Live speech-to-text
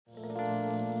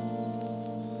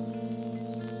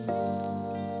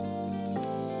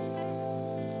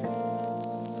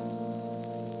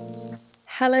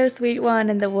Hello, sweet one,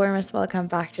 and the warmest welcome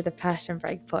back to the Passion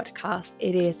Break podcast.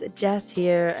 It is Jess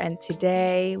here, and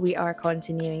today we are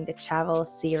continuing the travel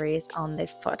series on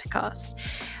this podcast.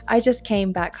 I just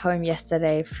came back home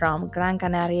yesterday from Gran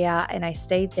Canaria and I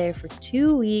stayed there for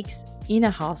 2 weeks in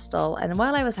a hostel. And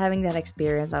while I was having that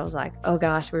experience, I was like, oh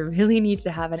gosh, we really need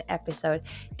to have an episode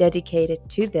dedicated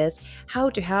to this, how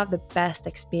to have the best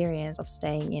experience of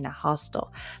staying in a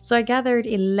hostel. So I gathered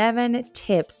 11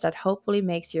 tips that hopefully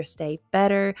makes your stay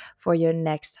better for your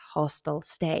next hostel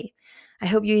stay. I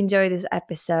hope you enjoy this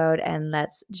episode and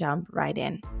let's jump right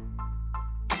in.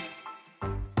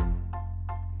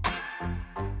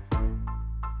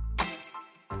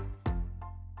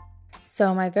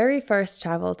 So, my very first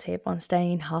travel tip on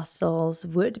staying in hostels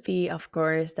would be, of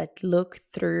course, that look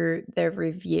through the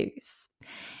reviews.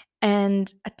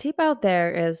 And a tip out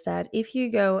there is that if you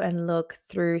go and look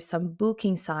through some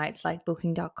booking sites like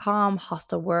booking.com,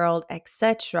 Hostel World,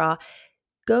 etc.,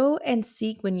 go and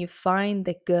seek when you find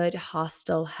the good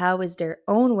hostel how is their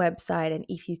own website and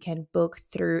if you can book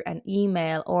through an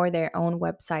email or their own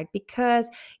website, because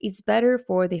it's better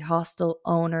for the hostel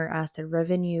owner as the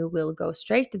revenue will go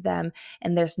straight to them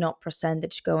and there's no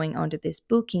percentage going onto these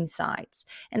booking sites.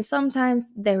 And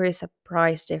sometimes there is a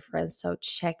price difference, so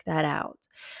check that out.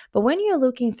 But when you're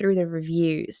looking through the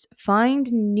reviews,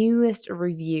 find newest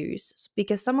reviews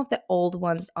because some of the old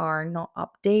ones are not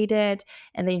updated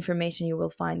and the information you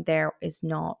will find there is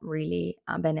not really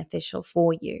beneficial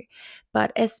for you.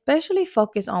 But especially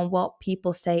focus on what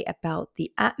people say about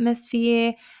the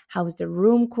atmosphere, how's the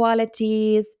room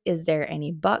qualities, is there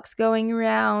any bugs going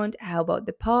around, how about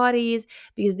the parties,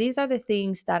 because these are the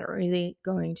things that are really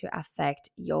going to affect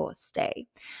your stay.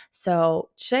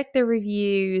 So check the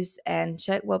reviews and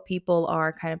check what people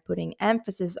are kind of putting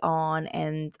emphasis on,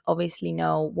 and obviously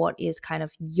know what is kind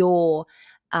of your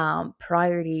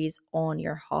priorities on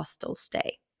your hostel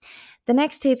stay. The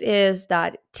next tip is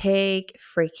that take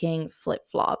freaking flip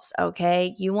flops,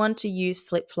 okay? You want to use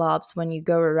flip flops when you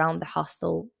go around the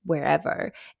hostel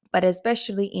wherever, but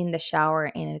especially in the shower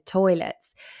and in the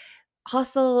toilets.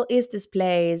 Hostel is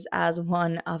displayed as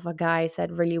one of a guy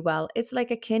said really well. It's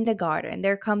like a kindergarten.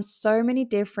 There come so many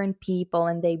different people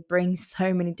and they bring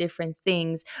so many different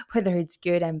things, whether it's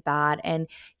good and bad. And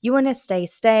you want to stay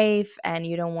safe and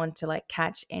you don't want to like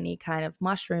catch any kind of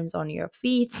mushrooms on your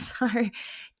feet. So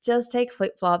just take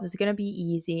flip flops. It's going to be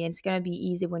easy. And it's going to be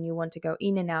easy when you want to go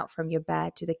in and out from your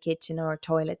bed to the kitchen or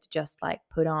toilet to just like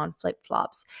put on flip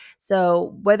flops.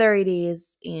 So whether it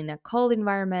is in a cold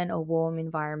environment or warm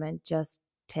environment, just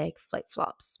take flip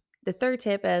flops. The third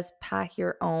tip is pack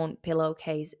your own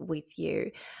pillowcase with you.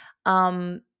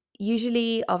 Um,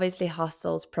 Usually, obviously,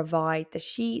 hostels provide the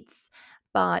sheets,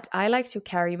 but I like to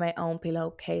carry my own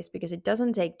pillowcase because it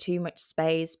doesn't take too much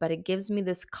space, but it gives me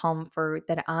this comfort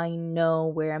that I know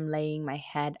where I'm laying my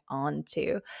head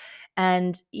onto.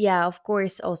 And yeah, of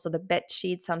course, also the bed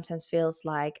sheet sometimes feels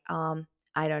like,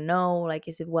 I don't know, like,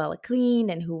 is it well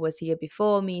cleaned and who was here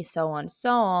before me, so on,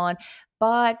 so on.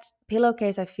 But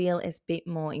pillowcase, I feel, is a bit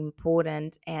more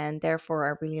important, and therefore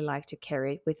I really like to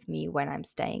carry it with me when I'm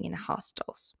staying in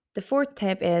hostels. The fourth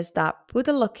tip is that put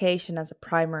the location as a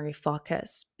primary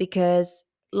focus because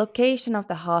location of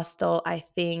the hostel, I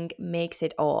think, makes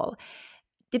it all.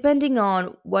 Depending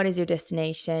on what is your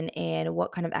destination and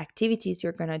what kind of activities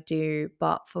you're going to do.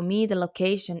 But for me, the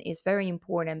location is very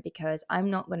important because I'm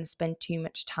not going to spend too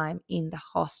much time in the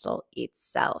hostel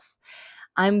itself.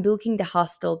 I'm booking the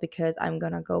hostel because I'm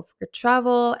going to go for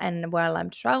travel. And while I'm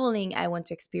traveling, I want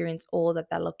to experience all that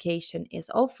that location is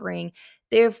offering.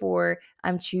 Therefore,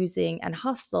 I'm choosing an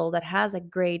hostel that has a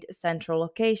great central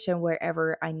location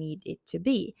wherever I need it to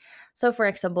be. So, for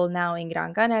example, now in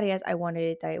Gran Canarias, I wanted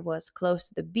it that it was close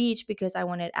to the beach because I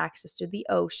wanted access to the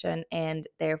ocean, and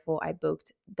therefore I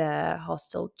booked the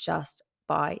hostel just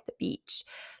by the beach.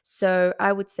 So,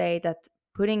 I would say that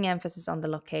putting emphasis on the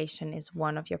location is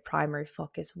one of your primary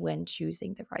focus when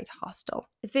choosing the right hostel.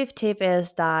 The fifth tip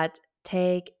is that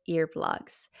take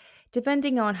earplugs.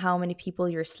 Depending on how many people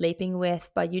you're sleeping with,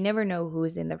 but you never know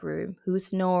who's in the room, who's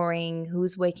snoring,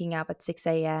 who's waking up at 6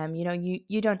 a.m.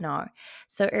 You don't know.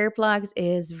 So earplugs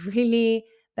is really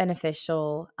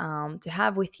beneficial to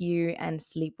have with you and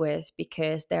sleep with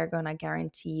because they're gonna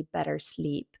guarantee better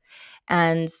sleep.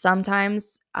 And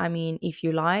sometimes, I mean, if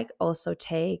you like, also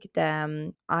take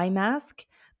the eye mask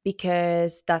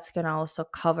because that's going to also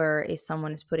cover if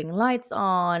someone is putting lights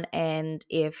on and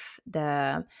if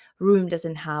the room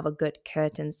doesn't have a good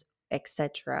curtains,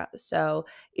 etc. So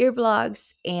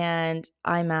earplugs and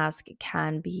eye mask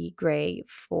can be great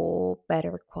for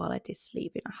better quality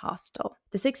sleep in a hostel.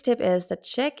 The sixth tip is that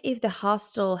check if the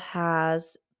hostel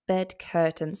has bed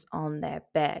curtains on their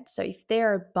bed. So if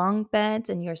there are bunk beds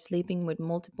and you're sleeping with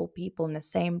multiple people in the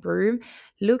same room,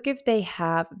 look if they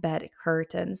have bed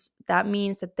curtains. That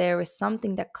means that there is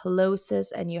something that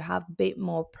closes and you have a bit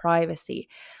more privacy.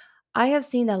 I have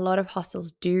seen that a lot of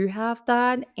hostels do have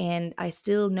that, and I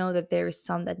still know that there is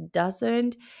some that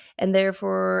doesn't, and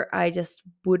therefore I just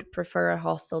would prefer a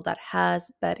hostel that has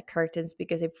bed curtains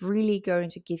because it's really going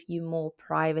to give you more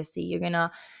privacy. You're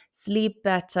gonna sleep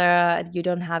better. You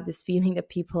don't have this feeling that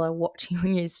people are watching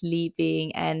when you're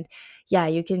sleeping, and yeah,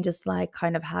 you can just like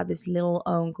kind of have this little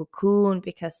own cocoon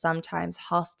because sometimes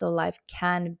hostel life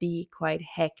can be quite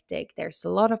hectic. There's a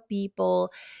lot of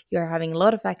people, you're having a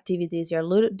lot of activities,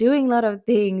 you're doing a lot of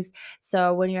things.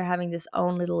 So when you're having this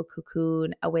own little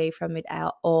cocoon away from it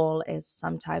all is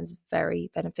sometimes very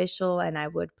beneficial, and I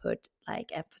would put like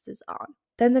emphasis on.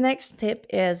 Then the next tip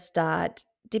is that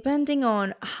depending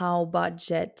on how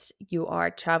budget you are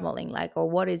traveling, like, or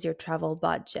what is your travel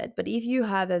budget, but if you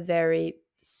have a very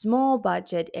small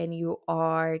budget and you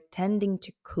are tending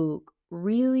to cook,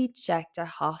 really check the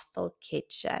hostel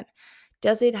kitchen.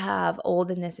 Does it have all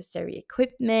the necessary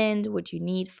equipment, what you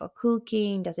need for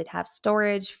cooking? Does it have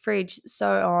storage, fridge,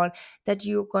 so on, that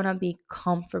you're gonna be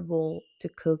comfortable to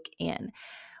cook in?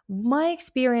 My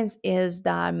experience is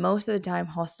that most of the time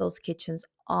hostels kitchens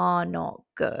are not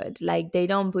good. Like they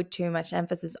don't put too much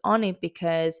emphasis on it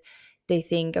because they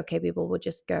think okay, people will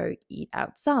just go eat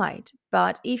outside.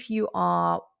 But if you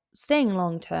are staying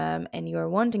long term and you're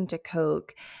wanting to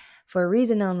cook for a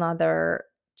reason or another,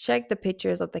 check the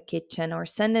pictures of the kitchen or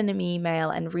send in an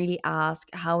email and really ask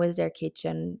how is their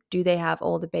kitchen? Do they have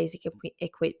all the basic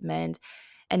equipment?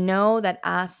 And know that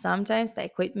as sometimes the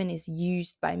equipment is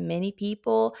used by many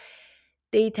people,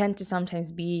 they tend to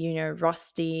sometimes be,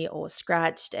 rusty or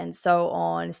scratched and so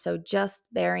on. So just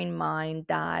bear in mind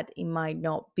that it might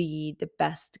not be the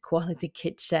best quality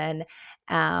kitchen.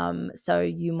 So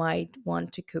you might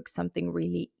want to cook something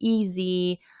really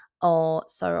easy or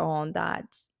so on that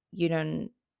you don't,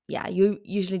 yeah, you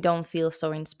usually don't feel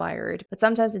so inspired. But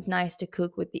sometimes it's nice to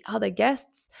cook with the other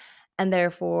guests, and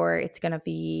therefore it's going to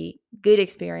be good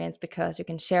experience because you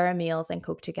can share meals and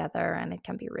cook together, and it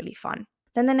can be really fun.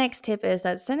 Then the next tip is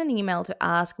that send an email to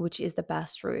ask which is the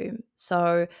best room.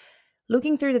 So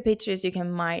looking through the pictures, you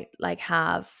can might like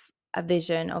have a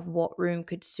vision of what room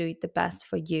could suit the best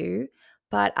for you.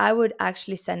 But I would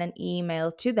actually send an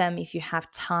email to them if you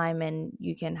have time and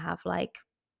you can have like,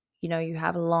 you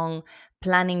have a long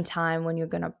planning time when you're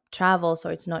going to travel. So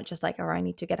it's not just like, oh, I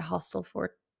need to get a hostel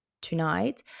for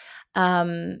tonight.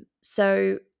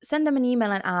 So send them an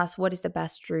email and ask what is the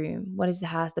best room,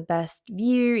 has the best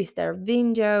view, is there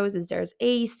windows, is there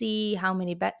AC, how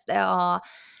many beds there are,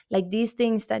 like these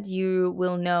things that you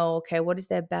will know, okay, what is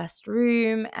their best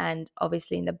room, and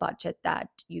obviously in the budget that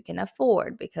you can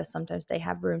afford, because sometimes they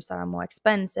have rooms that are more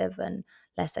expensive and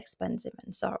less expensive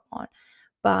and so on.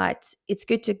 But it's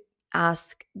good to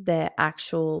ask the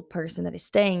actual person that is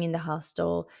staying in the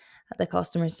hostel, the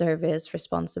customer service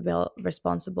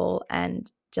responsible,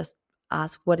 and just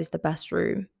ask what is the best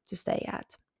room to stay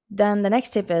at. Then the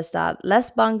next tip is that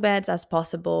less bunk beds as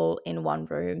possible in one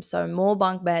room. So more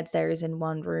bunk beds there is in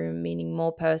one room, meaning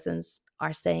more persons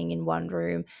are staying in one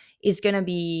room, is going to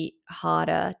be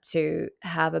harder to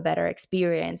have a better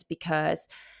experience because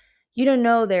you don't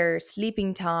know their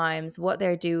sleeping times, what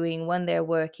they're doing, when they're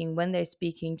working, when they're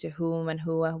speaking to whom and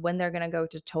who, when they're gonna go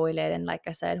to the toilet, and like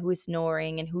I said, who is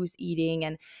snoring and who's eating,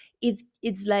 and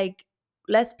it's like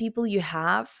less people you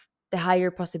have, the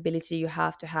higher possibility you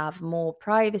have to have more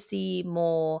privacy,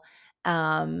 more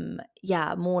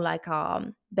more like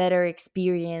better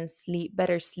experience,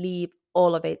 better sleep,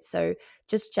 all of it. So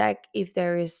just check if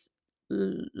there is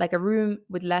like a room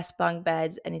with less bunk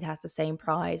beds and it has the same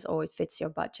price or it fits your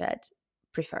budget.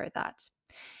 Prefer that.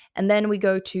 And then we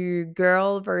go to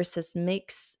girl versus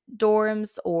mixed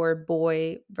dorms or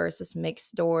boy versus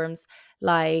mixed dorms.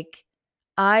 Like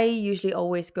I usually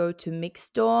always go to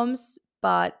mixed dorms,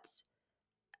 but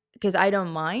because I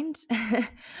don't mind,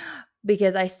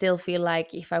 because I still feel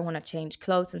like if I want to change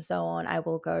clothes and so on, I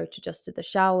will go to the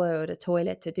shower or the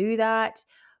toilet to do that.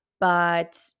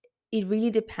 But it really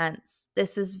depends.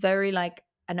 This is very like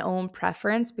an own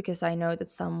preference, because I know that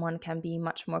someone can be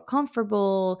much more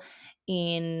comfortable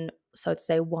in, so to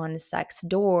say, one sex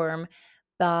dorm,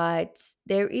 but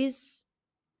there is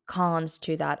cons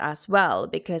to that as well,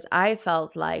 because I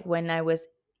felt like when I was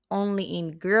only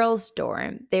in girls'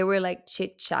 dorm, they were like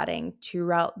chit chatting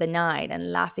throughout the night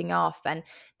and laughing off, and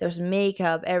there's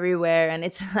makeup everywhere, and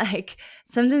it's like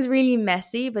sometimes really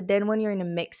messy. But then when you're in a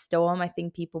mixed dorm, I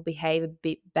think people behave a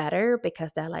bit better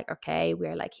because they're like, okay,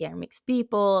 we're like here mixed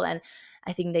people, and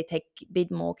I think they take a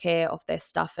bit more care of their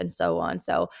stuff and so on.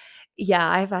 So yeah,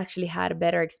 I've actually had a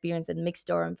better experience in mixed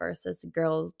dorm versus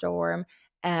girl dorm.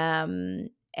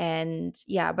 And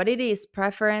yeah, but it is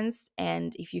preference,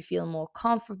 and if you feel more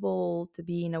comfortable to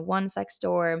be in a one sex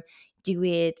dorm, do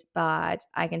it. But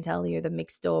I can tell you, the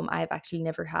mixed dorm, I've actually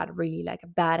never had really like a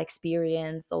bad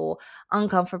experience or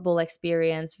uncomfortable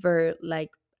experience. For like,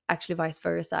 actually vice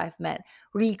versa, I've met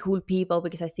really cool people,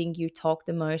 because I think you talk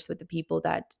the most with the people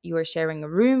that you are sharing a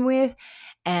room with.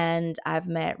 And I've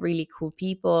met really cool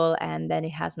people, and then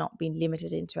it has not been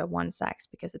limited into a one sex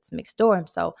because it's mixed dorm.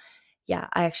 So yeah,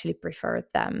 I actually prefer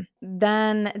them.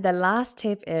 Then the last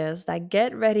tip is that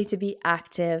get ready to be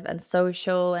active and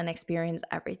social and experience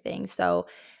everything. So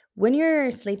when you're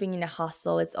sleeping in a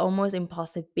hostel, it's almost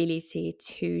impossibility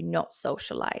to not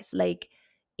socialize. Like,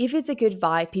 if it's a good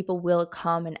vibe, people will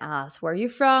come and ask where you're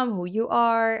from, who you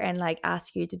are, and like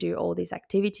ask you to do all these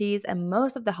activities. And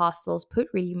most of the hostels put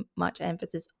really much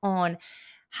emphasis on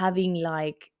having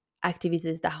like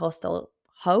activities that hostel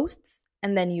hosts,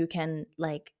 and then you can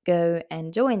like go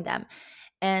and join them.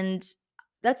 And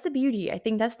that's the beauty. I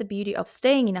think that's the beauty of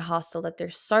staying in a hostel, that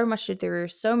there's so much to do,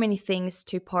 so many things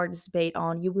to participate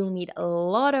on. You will meet a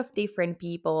lot of different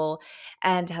people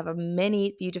and have a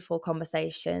many beautiful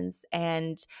conversations.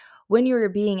 And when you're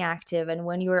being active, and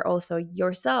when you're also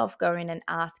yourself going and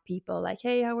ask people like,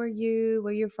 hey, how are you,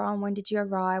 where you from, when did you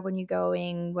arrive, when you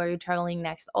going, where are you traveling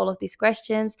next, all of these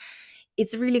questions,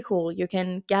 it's really cool. You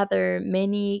can gather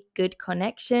many good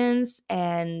connections,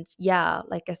 and yeah,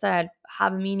 like I said,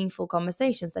 have meaningful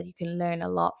conversations that you can learn a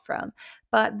lot from.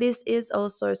 But this is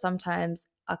also sometimes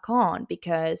a con,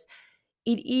 because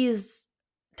it is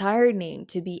tiring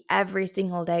to be every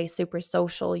single day super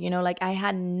social. Like, I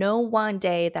had no one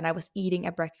day that I was eating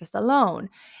a breakfast alone,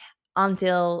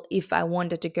 until if I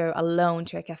wanted to go alone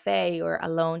to a cafe or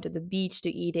alone to the beach to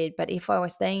eat it. But if I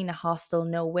was staying in a hostel,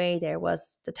 no way there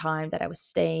was the time that I was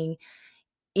staying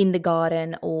in the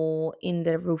garden or in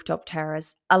the rooftop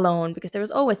terrace alone, because there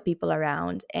was always people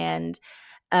around. And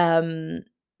um,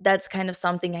 that's kind of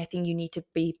something I think you need to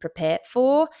be prepared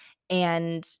for.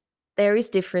 And there is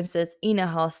differences in a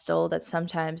hostel, that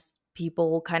sometimes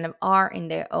people kind of are in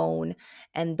their own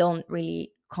and don't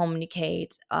really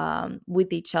communicate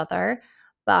with each other.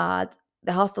 But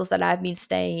the hostels that I've been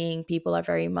staying, people are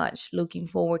very much looking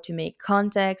forward to make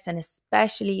contacts, and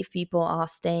especially if people are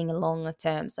staying a longer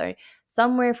term. So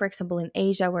somewhere, for example, in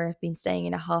Asia, where I've been staying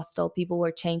in a hostel, people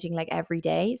were changing like every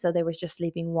day. So they were just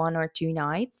sleeping 1 or 2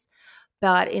 nights.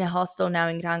 But in a hostel now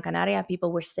in Gran Canaria,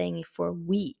 people were staying for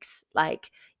weeks, like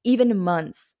even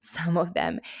months, some of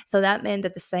them. So that meant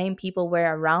that the same people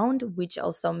were around, which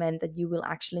also meant that you will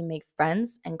actually make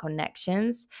friends and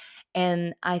connections.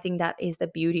 And I think that is the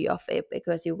beauty of it,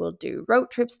 because you will do road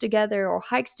trips together or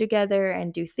hikes together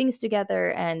and do things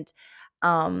together. And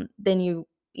then you,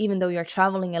 even though you're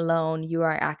traveling alone, you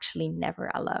are actually never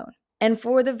alone. And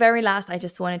for the very last, I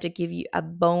just wanted to give you a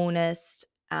bonus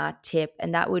tip,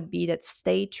 and that would be that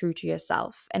stay true to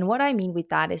yourself. And what I mean with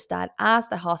that is that as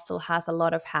the hostel has a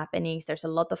lot of happenings, there's a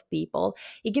lot of people,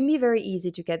 it can be very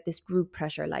easy to get this group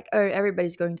pressure, like, oh,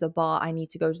 everybody's going to the bar, I need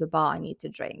to go to the bar, I need to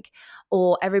drink.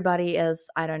 Or everybody is,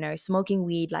 I don't know, smoking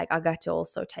weed, like, I got to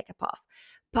also take a puff.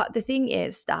 But the thing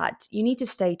is that you need to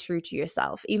stay true to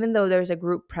yourself. Even though there's a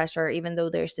group pressure, even though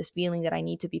there's this feeling that I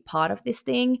need to be part of this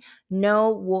thing,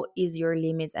 know what is your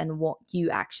limits and what you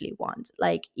actually want.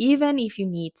 Like, even if you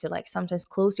need to, like, sometimes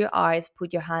close your eyes,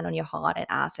 put your hand on your heart and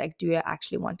ask, like, do I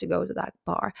actually want to go to that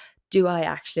bar? Do I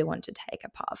actually want to take a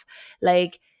puff?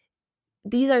 Like,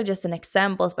 these are just an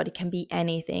examples, but it can be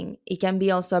anything. It can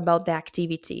be also about the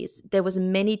activities. There was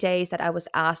many days that I was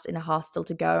asked in a hostel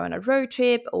to go on a road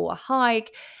trip or a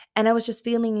hike, and I was just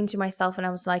feeling into myself, and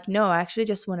I was like, no, I actually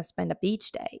just want to spend a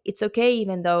beach day. It's okay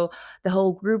even though the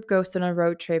whole group goes on a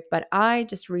road trip, but I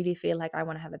just really feel like I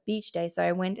want to have a beach day. So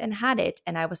I went and had it,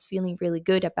 and I was feeling really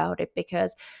good about it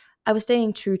because I was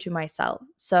staying true to myself.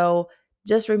 So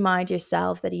just remind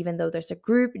yourself that even though there's a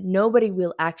group, nobody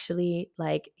will actually,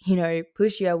 like,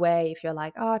 push you away if you're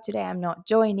like, oh, today I'm not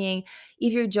joining.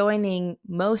 If you're joining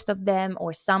most of them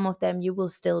or some of them, you will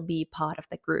still be part of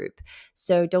the group.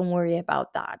 So don't worry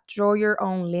about that. Draw your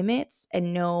own limits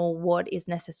and know what is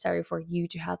necessary for you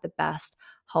to have the best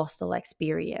hostel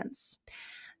experience.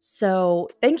 So,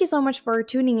 thank you so much for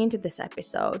tuning into this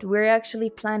episode. We're actually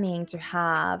planning to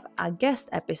have a guest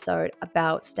episode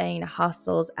about staying in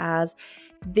hostels, as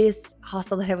this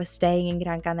hostel that I was staying in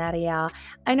Gran Canaria,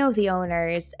 I know the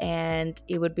owners and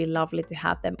it would be lovely to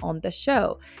have them on the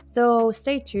show. So,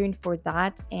 stay tuned for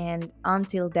that. And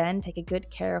until then, take a good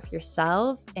care of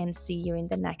yourself and see you in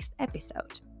the next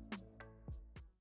episode.